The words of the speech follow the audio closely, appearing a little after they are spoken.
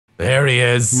There he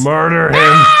is. Murder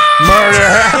him. Murder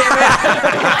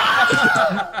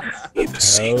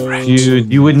him.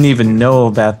 Dude, you wouldn't even know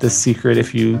about this secret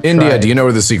if you India, tried. do you know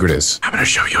where the secret is? I'm gonna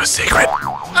show you a secret.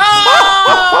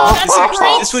 Oh, that's a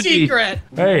great secret.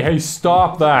 Hey,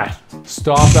 stop that.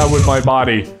 Stop that with my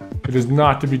body. It is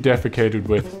not to be defecated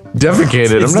with.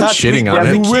 Defecated? I'm not shitting on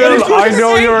it. You will. I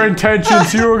know your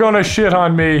intentions. You were gonna shit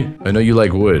on me. I know you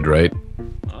like wood, right?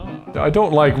 I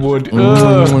don't like wood. No,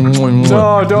 don't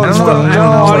stop.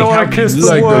 No, I don't want to kiss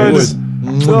the wood.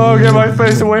 Oh, get my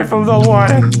face away from the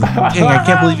wood. Dang, I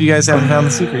can't believe you guys haven't found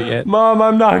the secret yet. Mom,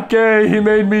 I'm not gay. He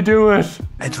made me do it.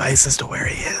 Advice as to where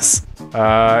he is.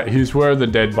 He's where the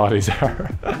dead bodies are.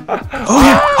 Oh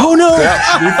yeah! Oh no!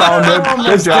 Yep, you found it.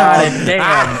 Good job.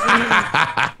 Damn.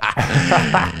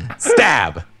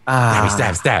 Stab.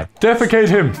 Stab. Defecate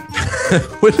him.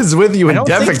 What is with you and I don't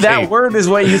defecate? think that word is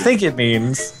what you think it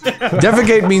means.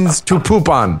 Defecate means to poop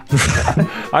on.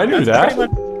 I knew that.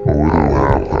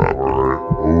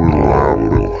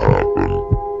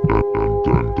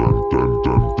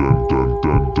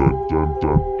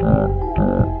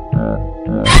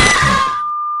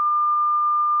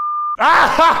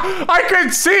 I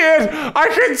can see it! I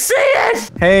can see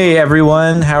it! Hey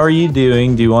everyone, how are you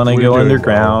doing? Do you want to go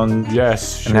underground?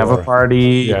 Yes, and have a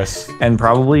party? Yes. And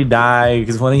probably die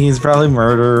because one of you is probably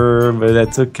murderer, but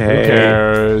that's okay. Who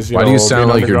cares? Why do you sound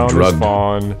like you're drugged?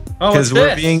 Because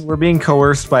we're being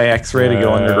coerced by X-Ray to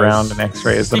go underground, and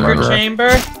X-Ray is the murderer. Secret chamber.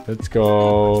 Let's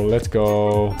go. Let's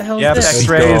go. What the hell Yep, is this?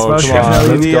 X-Ray is most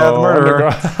definitely the murderer.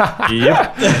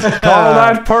 Yep. Call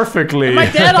that perfectly. Am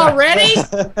I dead already?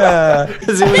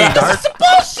 This is some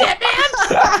bullshit,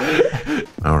 man!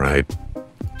 All right.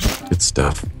 Good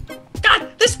stuff. God,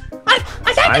 this...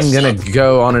 I'm gonna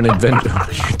go on an adventure.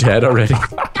 You're dead already?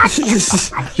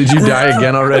 Did you die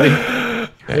again already?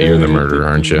 Yeah, you're the murderer,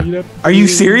 aren't you? Are you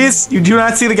serious? You do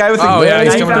not see the guy with the gun? Oh yeah,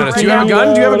 he's coming at us. Do you have a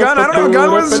gun? Do you have a gun? I don't have a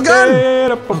gun. Where's his gun?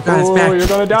 Oh god, it's back. You're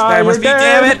gonna die. Must be,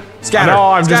 damn it. Scatter. No,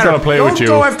 I'm just gonna play with you.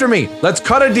 Don't go after me. Let's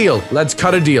cut a deal. Let's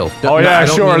cut a deal. Oh yeah,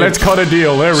 sure. Let's cut a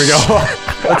deal. There we go.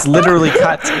 Let's literally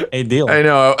cut a deal. I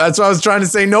know. That's what I was trying to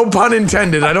say. No pun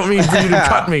intended. I don't mean for you to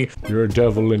cut me. You're a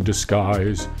devil in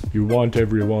disguise. You want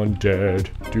everyone dead.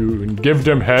 Give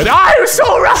them head. Ah, you're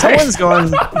so right. Someone's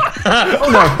going. Oh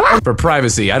no. For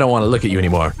privacy, I don't want to look at you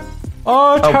anymore.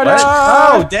 Oh, ta-da!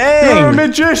 Oh, dang! You're a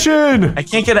magician! I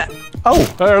can't get it. Oh!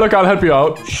 There, look, I'll help you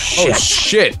out. Shit. Oh,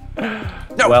 shit.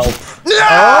 No. Well. No!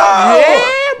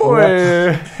 Yeah,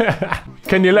 boy!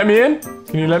 Can you let me in?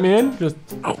 Can you let me in? Just.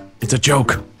 Oh, it's a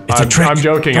joke. It's a trick. I'm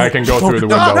joking. I can go through the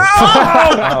window. No!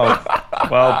 Oh.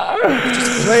 Well.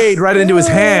 Just played right into his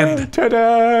hand.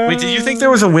 Ta-da! Wait, did you think there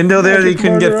was a window there that you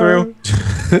couldn't get through?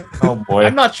 Oh boy.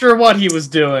 I'm not sure what he was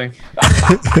doing.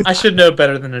 I should know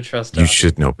better than to trust him. You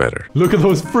should know better. Look at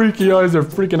those freaky eyes. They're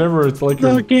freaking everywhere. It's like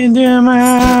you're... Look into my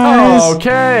eyes. Oh,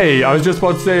 okay. I was just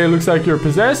about to say it looks like you're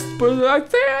possessed, but I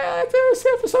think that's a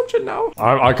safe assumption now.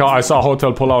 I saw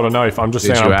Hotel pull out a knife. I'm just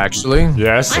saying. Did you actually?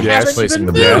 Yes, I yes. haven't Placing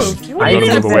even the moved. best. What do you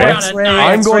mean I'm it's going around to at move away.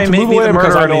 night? I'm going to move away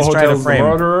because I know he's trying to Hotel's the frame.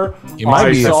 murderer. He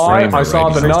might be a framer, I saw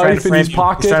right? the knife in his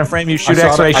pocket. He's trying to frame you. Shoot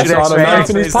I saw X-ray. the- Shoot I saw the X-ray. knife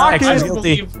in his pocket. X-ray's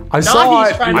guilty. I saw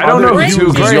it. trying to I don't know frame if you. he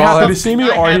was Because very you all happy to have- see me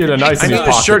or he had a knife I in his need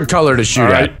a pocket. shirt color to shoot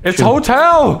Alright, at. it's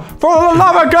Hotel! For the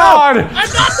love of God! I'm not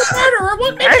the murderer.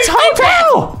 What makes It's you think that?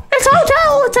 Hotel! It's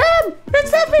Hotel! It's him!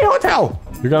 It's definitely Hotel!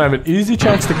 You're gonna have an easy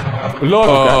chance to look.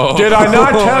 Oh. Did I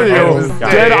not tell you?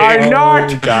 Did I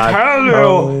not God. tell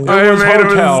you? I It was made a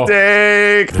Hotel.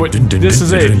 mistake. But this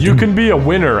is it. You can be a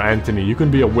winner, Anthony. You can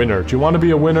be a winner. Do you want to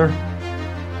be a winner?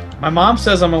 My mom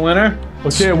says I'm a winner.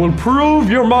 Okay, we'll prove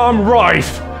your mom right.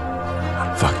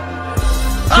 Fuck.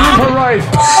 Prove her right.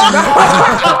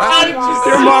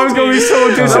 Your mom's gonna be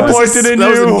so disappointed in That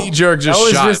was a you. knee-jerk just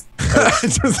was shot. just-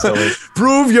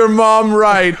 Prove your mom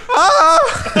right.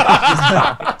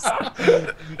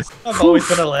 I've always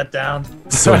been a letdown.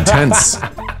 So intense.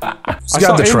 I He's saw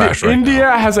got the trash right India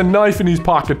has a knife in his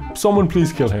pocket. Someone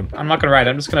please kill him. I'm not gonna ride.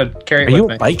 I'm just gonna carry it Are with you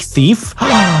me. a bike thief?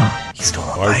 He stole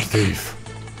a Bike bike. thief.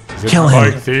 Is it Kill the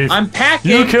him. Bike thief. I'm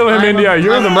packing. You kill him, India.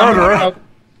 You're the murderer.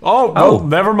 Oh, Oh.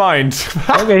 never mind.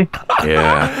 Okay.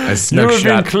 Yeah, I You snuck have been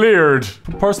shot. cleared.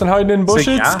 Person hiding in bushes.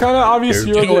 yeah? It's kind of obvious Dude,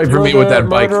 you're get away the, from me you're with the that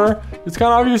bike. murderer. It's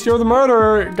kind of obvious you're the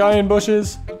murderer, guy in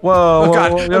bushes. Whoa. Oh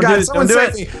god, whoa, oh don't god, do it, someone don't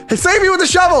do save it. me! Hey, save me with the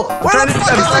shovel! Where the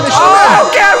fuck is the Oh,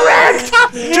 shovel? get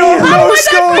wrecked! Jump no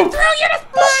scope!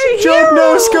 Jump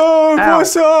no scope! Ow.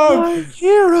 What's up?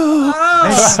 Hero.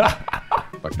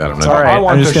 Fuck that, I'm not. All right, I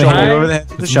want I'm just the gonna hit shovel. you over the head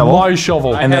with the shovel. My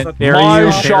shovel. And then bury my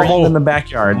you shovel. in the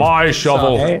backyard. My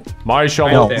shovel. Okay. My No,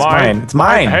 shovel. it's mine. It's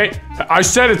mine. Hey, I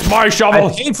said it's my I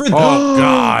shovel. paid for Oh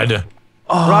god.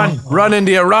 Run, run,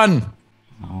 India, run!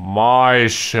 My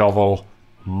shovel.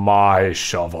 My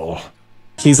shovel.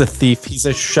 He's a thief. He's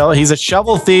a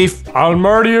shovel thief. I'll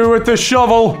murder you with the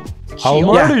shovel. I'll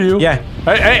murder you. Yeah.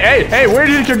 Hey, where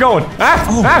do you think you're going? Where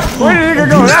do you think you're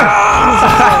going?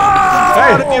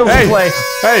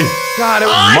 Hey. God, it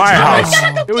was my house.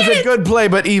 It was a good play,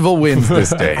 but evil wins this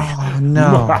day. Oh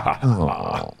no.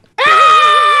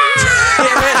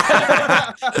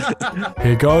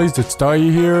 Hey guys, it's Dai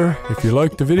here. If you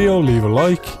liked the video, leave a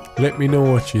like. Let me know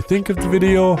what you think of the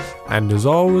video. And as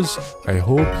always, I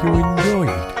hope you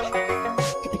enjoyed.